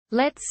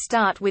Let's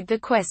start with the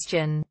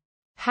question.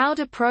 How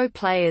do pro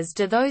players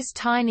do those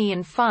tiny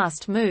and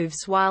fast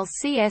moves while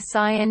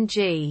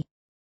csing?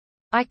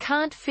 I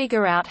can't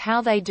figure out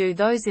how they do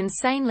those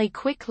insanely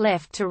quick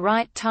left to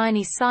right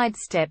tiny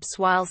sidesteps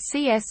while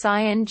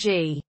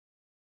csing.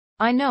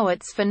 I know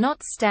it's for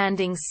not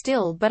standing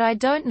still, but I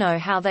don't know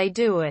how they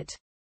do it.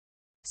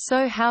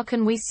 So how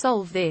can we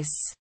solve this?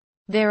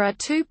 There are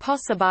two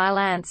possible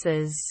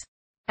answers.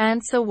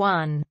 Answer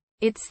 1.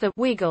 It's the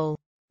wiggle.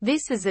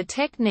 This is a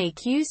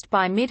technique used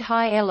by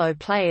mid-high elo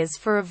players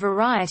for a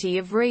variety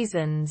of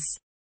reasons.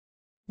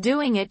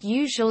 Doing it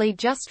usually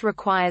just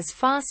requires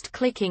fast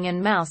clicking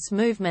and mouse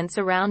movements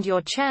around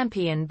your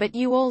champion, but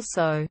you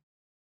also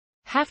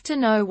have to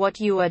know what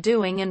you are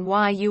doing and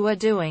why you are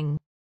doing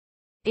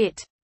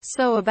it.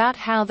 So about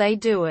how they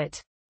do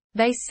it.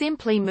 They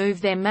simply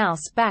move their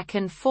mouse back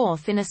and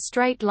forth in a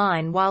straight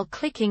line while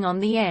clicking on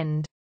the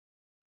end.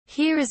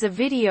 Here is a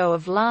video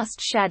of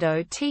Last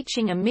Shadow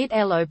teaching a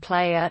mid-elo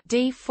player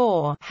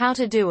D4 how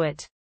to do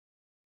it.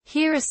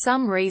 Here are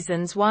some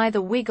reasons why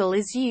the wiggle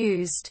is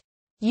used.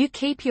 You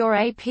keep your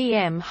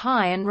APM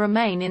high and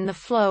remain in the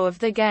flow of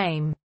the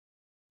game.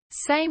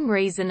 Same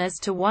reason as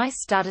to why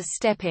stutter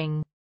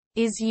stepping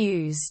is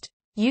used.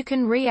 You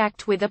can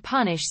react with a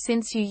punish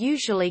since you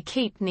usually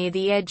keep near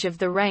the edge of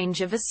the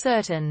range of a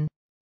certain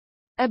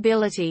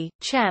ability,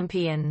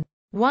 champion.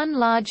 One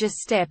larger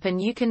step and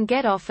you can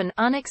get off an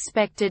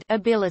unexpected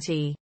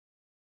ability.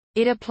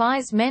 It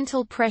applies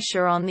mental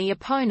pressure on the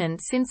opponent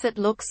since it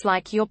looks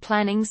like you're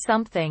planning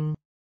something.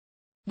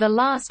 The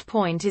last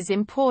point is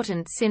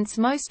important since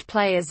most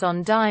players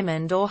on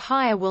Diamond or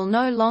higher will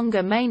no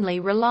longer mainly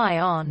rely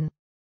on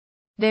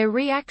their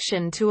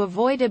reaction to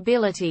avoid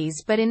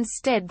abilities, but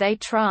instead they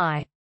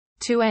try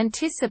to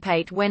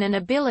anticipate when an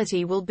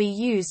ability will be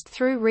used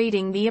through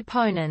reading the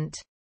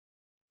opponent.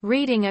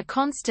 Reading a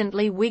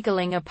constantly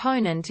wiggling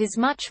opponent is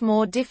much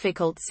more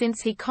difficult since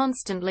he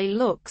constantly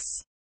looks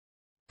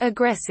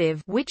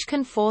aggressive, which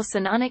can force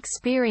an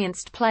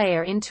unexperienced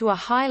player into a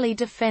highly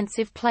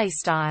defensive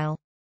playstyle.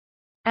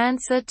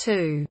 Answer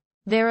 2.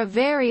 There are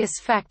various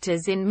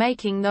factors in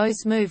making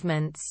those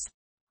movements.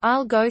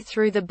 I'll go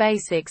through the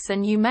basics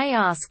and you may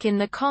ask in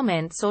the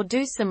comments or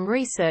do some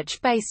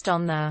research based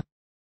on the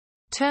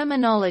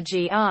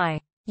terminology I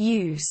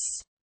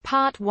use.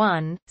 Part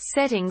 1.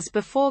 Settings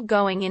before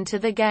going into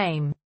the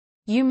game.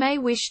 You may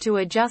wish to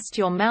adjust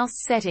your mouse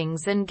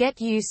settings and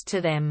get used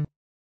to them.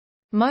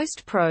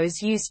 Most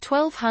pros use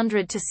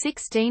 1200 to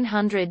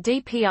 1600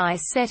 dpi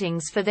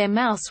settings for their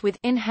mouse with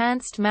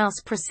enhanced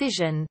mouse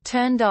precision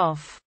turned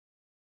off.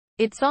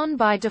 It's on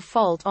by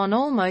default on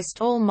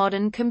almost all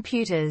modern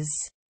computers.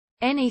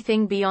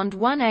 Anything beyond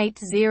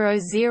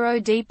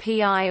 1800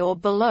 dpi or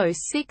below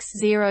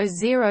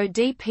 600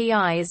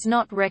 dpi is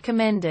not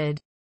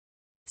recommended.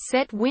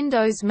 Set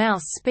Windows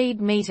mouse speed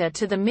meter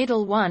to the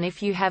middle one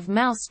if you have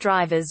mouse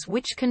drivers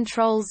which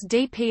controls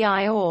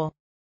DPI, or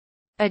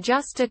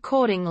adjust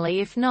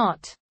accordingly if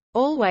not.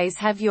 Always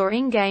have your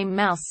in-game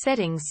mouse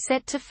settings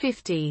set to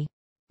 50.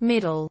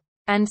 Middle.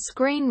 And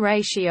screen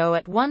ratio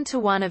at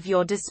 1:1 of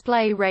your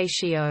display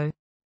ratio.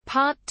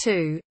 Part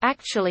 2.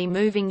 Actually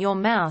moving your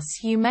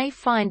mouse. You may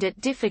find it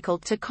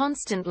difficult to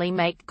constantly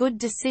make good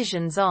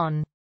decisions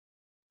on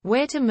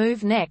where to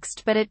move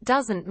next, but it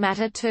doesn't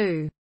matter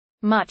too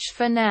much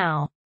for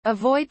now.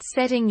 Avoid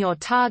setting your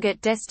target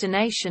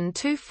destination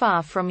too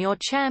far from your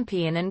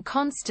champion and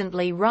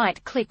constantly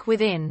right-click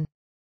within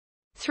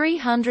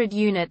 300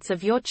 units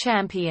of your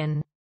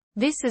champion.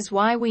 This is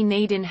why we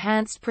need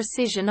enhanced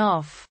precision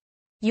off.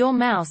 Your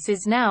mouse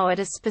is now at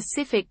a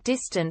specific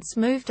distance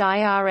moved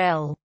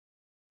IRL.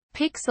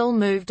 Pixel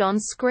moved on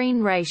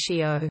screen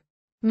ratio.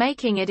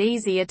 Making it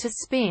easier to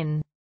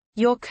spin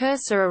your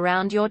cursor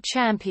around your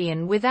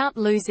champion without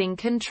losing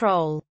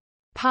control.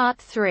 Part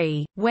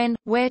 3.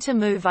 Where to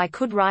move. I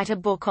could write a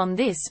book on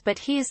this, but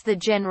here's the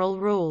general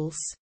rules.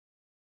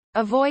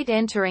 Avoid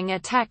entering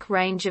attack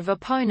range of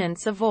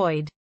opponents.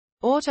 Avoid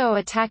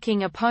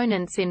auto-attacking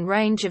opponents in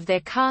range of their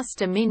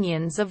caster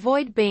minions.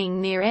 Avoid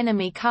being near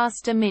enemy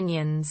caster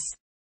minions.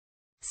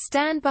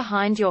 Stand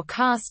behind your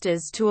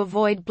casters to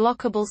avoid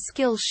blockable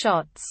skill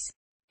shots.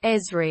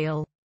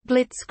 Ezreal.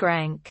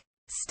 Blitzcrank.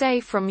 Stay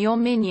from your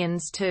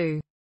minions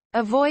too.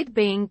 Avoid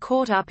being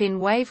caught up in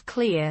wave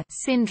clear.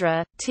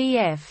 Syndra,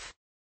 TF.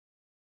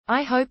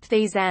 I hope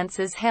these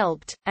answers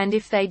helped, and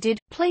if they did,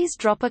 please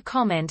drop a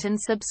comment and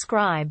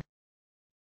subscribe.